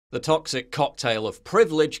The toxic cocktail of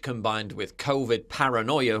privilege combined with COVID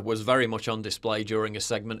paranoia was very much on display during a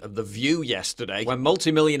segment of The View yesterday, when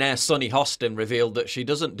multimillionaire Sunny Hostin revealed that she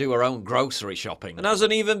doesn't do her own grocery shopping and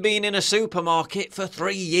hasn't even been in a supermarket for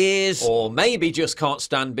 3 years, or maybe just can't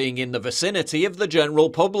stand being in the vicinity of the general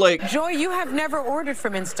public. Joy, you have never ordered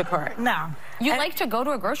from Instacart. No. You like to go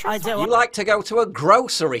to a grocery store? You like to go to a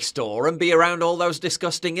grocery store and be around all those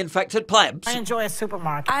disgusting infected plebs? I enjoy a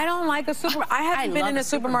supermarket. I don't like a supermarket. I haven't been in a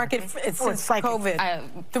supermarket since COVID.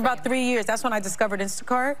 For about 3 years. That's when I discovered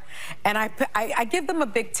Instacart. And I give them a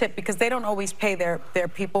big tip because they don't always pay their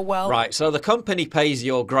people well. Right, so the company pays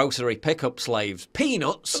your grocery pickup slaves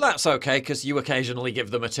peanuts. But that's okay because you occasionally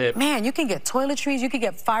give them a tip. Man, you can get toiletries, you can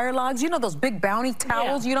get fire logs. You know those big bounty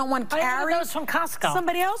towels you don't want to carry? I those from Costco.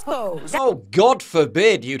 Somebody else goes. Oh, God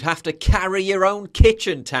forbid you'd have to carry your own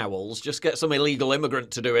kitchen towels. Just get some illegal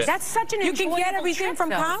immigrant to do it. That's such an You can get everything from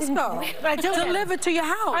Costco. Delivered to your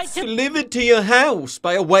house. Delivered to your house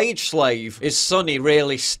by a wage slave. Is Sunny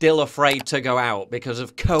really still afraid to go out because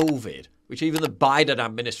of COVID? Which even the Biden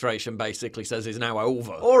administration basically says is now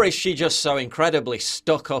over. Or is she just so incredibly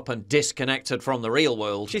stuck up and disconnected from the real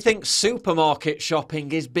world, she thinks supermarket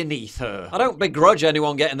shopping is beneath her? I don't begrudge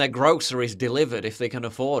anyone getting their groceries delivered if they can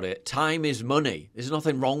afford it. Time is money. There's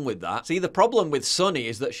nothing wrong with that. See, the problem with Sunny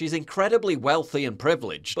is that she's incredibly wealthy and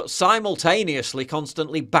privileged, but simultaneously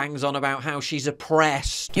constantly bangs on about how she's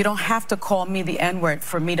oppressed. You don't have to call me the N-word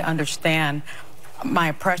for me to understand my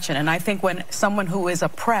oppression. And I think when someone who is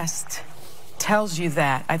oppressed tells you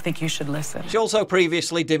that, I think you should listen. She also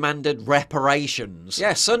previously demanded reparations.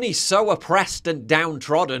 Yeah, Sunny's so oppressed and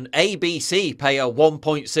downtrodden, ABC pay her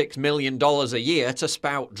 $1.6 million a year to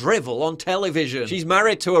spout drivel on television. She's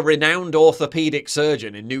married to a renowned orthopedic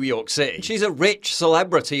surgeon in New York City. She's a rich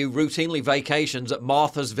celebrity who routinely vacations at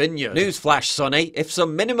Martha's Vineyard. Newsflash, Sunny, if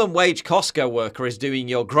some minimum wage Costco worker is doing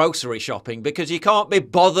your grocery shopping because you can't be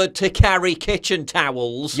bothered to carry kitchen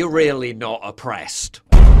towels, you're really not oppressed.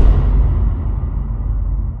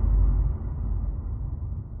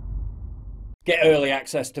 Get early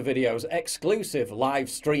access to videos, exclusive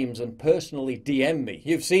live streams, and personally DM me.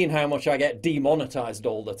 You've seen how much I get demonetized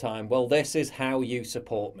all the time. Well, this is how you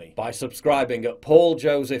support me. By subscribing at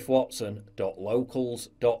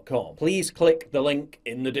pauljosephwatson.locals.com. Please click the link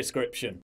in the description.